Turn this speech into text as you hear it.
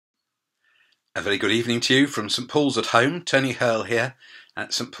A very good evening to you from St Paul's at Home. Tony Hurle here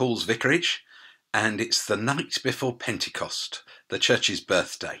at St Paul's Vicarage, and it's the night before Pentecost, the church's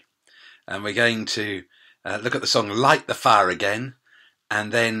birthday. And we're going to look at the song Light the Fire again,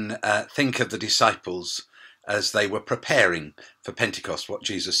 and then think of the disciples as they were preparing for Pentecost, what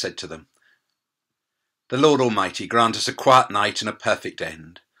Jesus said to them. The Lord Almighty grant us a quiet night and a perfect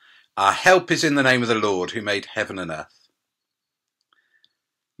end. Our help is in the name of the Lord who made heaven and earth.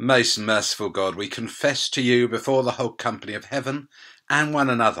 Most merciful God, we confess to you before the whole company of heaven and one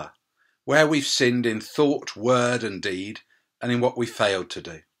another, where we've sinned in thought, word and deed, and in what we failed to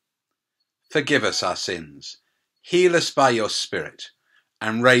do. Forgive us our sins, heal us by your Spirit,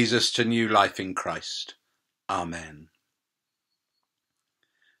 and raise us to new life in Christ. Amen.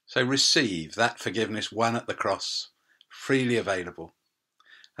 So receive that forgiveness won at the cross, freely available.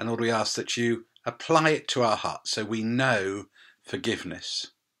 And Lord, we ask that you apply it to our hearts so we know forgiveness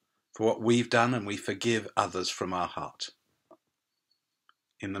for what we've done, and we forgive others from our heart.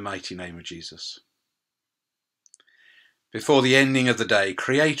 In the mighty name of Jesus. Before the ending of the day,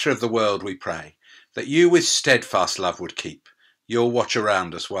 Creator of the world, we pray that you with steadfast love would keep your watch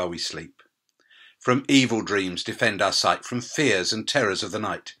around us while we sleep. From evil dreams defend our sight, from fears and terrors of the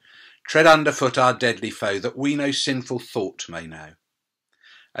night. Tread underfoot our deadly foe, that we no sinful thought may know.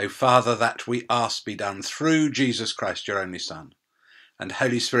 O Father, that we ask be done through Jesus Christ, your only Son, and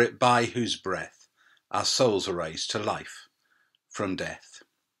Holy Spirit, by whose breath our souls are raised to life from death.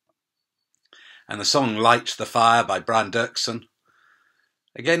 And the song Light the Fire by Brian Dirksen,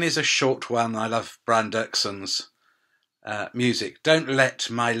 again, is a short one. I love Brian Dirksen's music. Don't let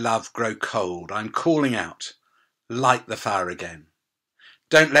my love grow cold. I'm calling out, light the fire again.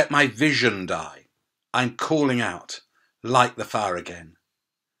 Don't let my vision die. I'm calling out, light the fire again.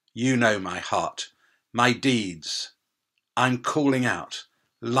 You know my heart, my deeds. I'm calling out,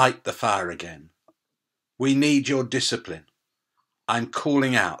 light the fire again. We need your discipline. I'm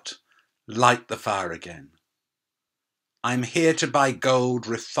calling out, light the fire again. I'm here to buy gold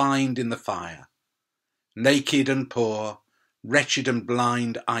refined in the fire. Naked and poor, wretched and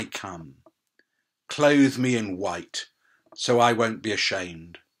blind, I come. Clothe me in white, so I won't be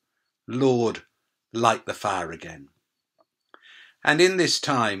ashamed. Lord, light the fire again. And in this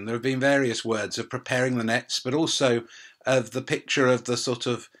time, there have been various words of preparing the nets, but also of the picture of the sort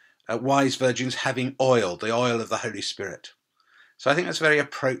of wise virgins having oil, the oil of the Holy Spirit. So I think that's a very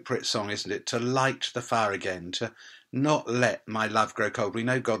appropriate song, isn't it? To light the fire again, to not let my love grow cold. We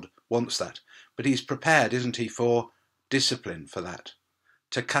know God wants that, but he's prepared, isn't he, for discipline for that,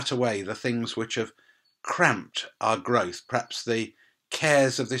 to cut away the things which have cramped our growth, perhaps the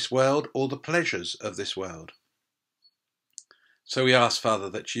cares of this world or the pleasures of this world. So we ask, Father,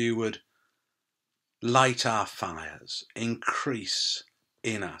 that you would light our fires, increase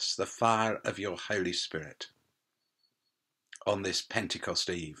in us the fire of your Holy Spirit on this Pentecost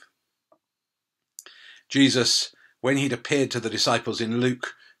Eve. Jesus, when he'd appeared to the disciples in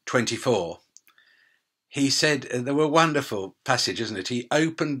Luke 24, he said, there were a wonderful passage, isn't it? He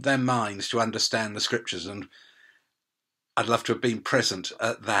opened their minds to understand the scriptures, and I'd love to have been present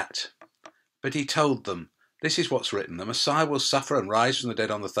at that. But he told them, this is what's written. The Messiah will suffer and rise from the dead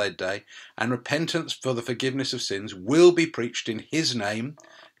on the third day, and repentance for the forgiveness of sins will be preached in his name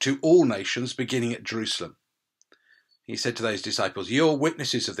to all nations, beginning at Jerusalem. He said to those disciples, you're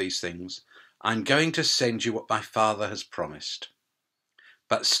witnesses of these things. I'm going to send you what my Father has promised.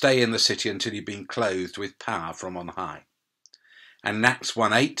 But stay in the city until you've been clothed with power from on high. And in Acts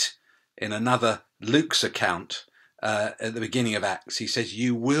 1:8, in another Luke's account, at the beginning of Acts, he says,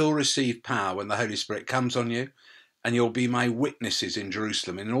 you will receive power when the Holy Spirit comes on you, and you'll be my witnesses in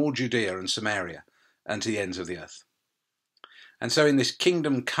Jerusalem, in all Judea and Samaria, and to the ends of the earth. And so in this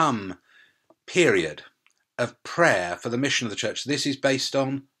kingdom come period of prayer for the mission of the church, this is based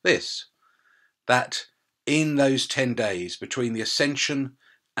on this, that in those 10 days between the Ascension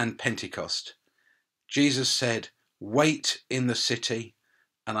and Pentecost, Jesus said, wait in the city,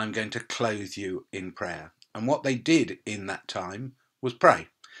 and I'm going to clothe you in prayer. And what they did in that time was pray.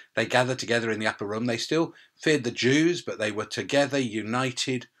 They gathered together in the upper room. They still feared the Jews, but they were together,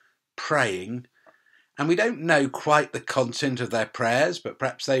 united, praying. And we don't know quite the content of their prayers, but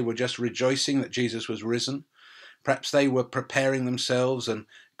perhaps they were just rejoicing that Jesus was risen. Perhaps they were preparing themselves and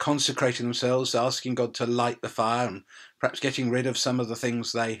consecrating themselves, asking God to light the fire, and perhaps getting rid of some of the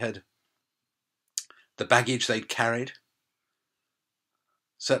things the baggage they'd carried.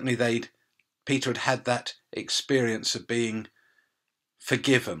 Certainly Peter had that experience of being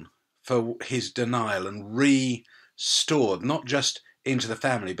forgiven for his denial and restored, not just into the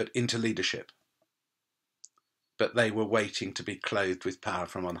family, but into leadership. but they were waiting to be clothed with power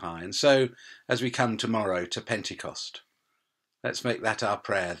from on high. And so, as we come tomorrow to Pentecost, let's make that our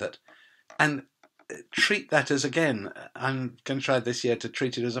prayer, and treat that as, again, I'm going to try this year to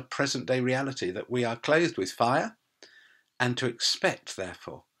treat it as a present day reality, that we are clothed with fire, and to expect,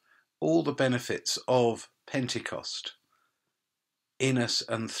 therefore, all the benefits of Pentecost in us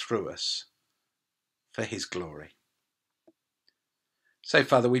and through us for his glory. So,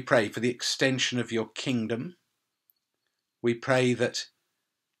 Father, we pray for the extension of your kingdom. We pray that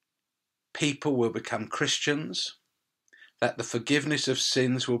people will become Christians, that the forgiveness of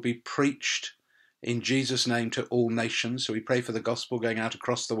sins will be preached in Jesus' name to all nations. So we pray for the gospel going out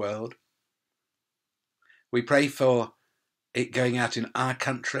across the world. We pray for it going out in our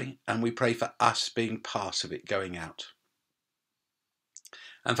country, and we pray for us being part of it going out.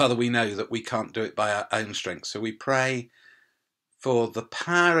 And Father, we know that we can't do it by our own strength. So we pray for the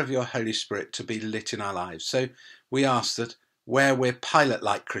power of your Holy Spirit to be lit in our lives. So we ask that where we're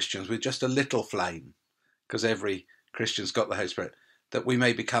pilot-like Christians with just a little flame, because every Christian's got the Holy Spirit, that we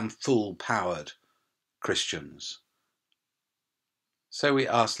may become full-powered Christians. So we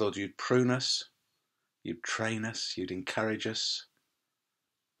ask, Lord, you'd prune us, you'd train us, you'd encourage us,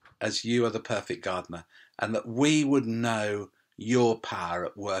 as you are the perfect gardener, and that we would know your power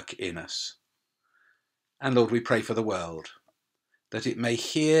at work in us. And Lord, we pray for the world, that it may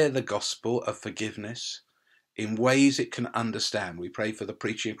hear the gospel of forgiveness in ways it can understand. We pray for the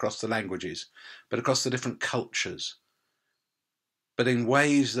preaching across the languages, but across the different cultures, but in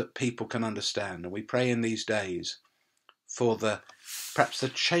ways that people can understand. And we pray in these days for perhaps the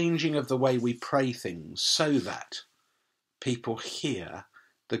changing of the way we pray things, so that people hear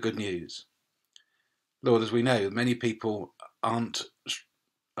the good news. Lord, as we know, many people are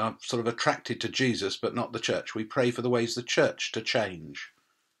sort of attracted to Jesus, but not the church. We pray for the ways the church to change.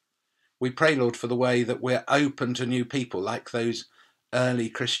 We pray, Lord, for the way that we're open to new people, like those early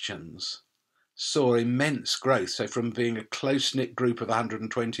Christians saw immense growth. So from being a close-knit group of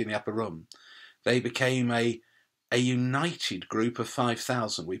 120 in the upper room, they became a united group of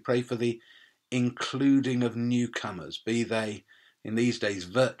 5,000. We pray for the including of newcomers, be they in these days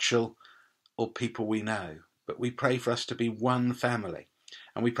virtual or people we know. But we pray for us to be one family,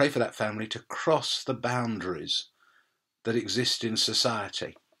 and we pray for that family to cross the boundaries that exist in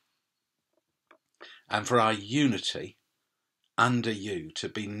society, and for our unity under you to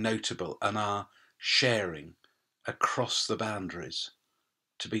be notable, and our sharing across the boundaries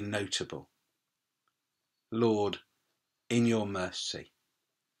to be notable. Lord, in your mercy,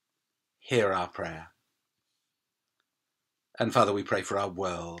 hear our prayer. And Father, we pray for our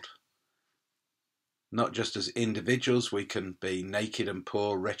world. Not just as individuals, we can be naked and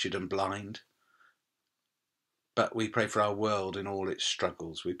poor, wretched and blind, but we pray for our world in all its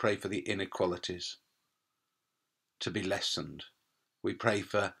struggles. We pray for the inequalities to be lessened. We pray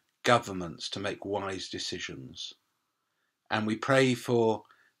for governments to make wise decisions. And we pray for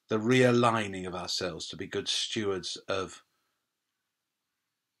the realigning of ourselves to be good stewards of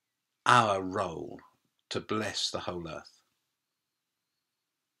our role to bless the whole earth.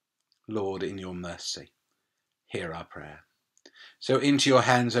 Lord, in your mercy, hear our prayer. So into your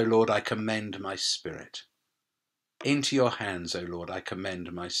hands, O Lord, I commend my spirit. Into your hands, O Lord, I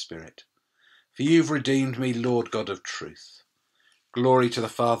commend my spirit. For you've redeemed me, Lord God of truth. Glory to the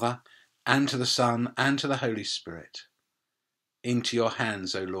Father, and to the Son, and to the Holy Spirit. Into your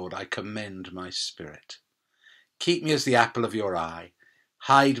hands, O Lord, I commend my spirit. Keep me as the apple of your eye.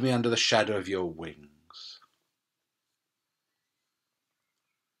 Hide me under the shadow of your wings.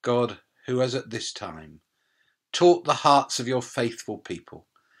 God, who has at this time taught the hearts of your faithful people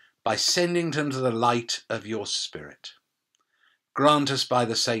by sending them to the light of your Spirit, grant us by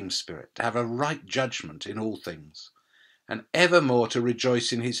the same Spirit to have a right judgment in all things, and evermore to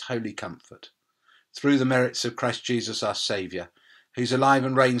rejoice in his holy comfort, through the merits of Christ Jesus our Saviour, who's alive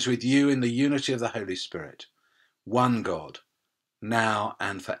and reigns with you in the unity of the Holy Spirit, one God, now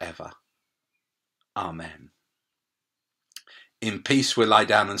and forever. Amen. In peace we'll lie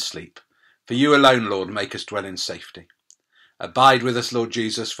down and sleep, for you alone, Lord, make us dwell in safety. Abide with us, Lord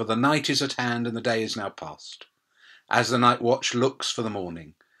Jesus, for the night is at hand and the day is now past. As the night watch looks for the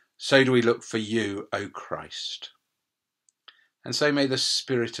morning, so do we look for you, O Christ. And so may the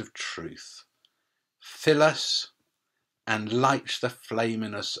Spirit of truth fill us and light the flame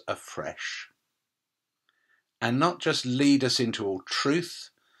in us afresh, and not just lead us into all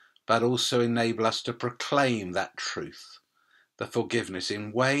truth, but also enable us to proclaim that truth, the forgiveness,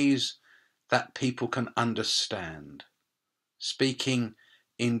 in ways that people can understand, speaking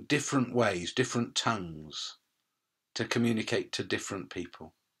in different ways, different tongues, to communicate to different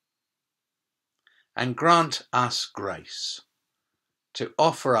people. and grant us grace to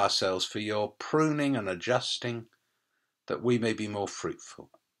offer ourselves for your pruning and adjusting, that we may be more fruitful.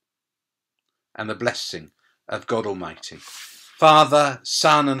 And the blessing of God Almighty, Father,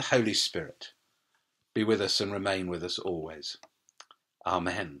 Son, and Holy Spirit, be with us and remain with us always.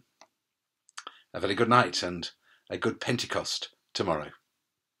 Amen. A very good night and a good Pentecost tomorrow.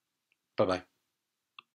 Bye-bye.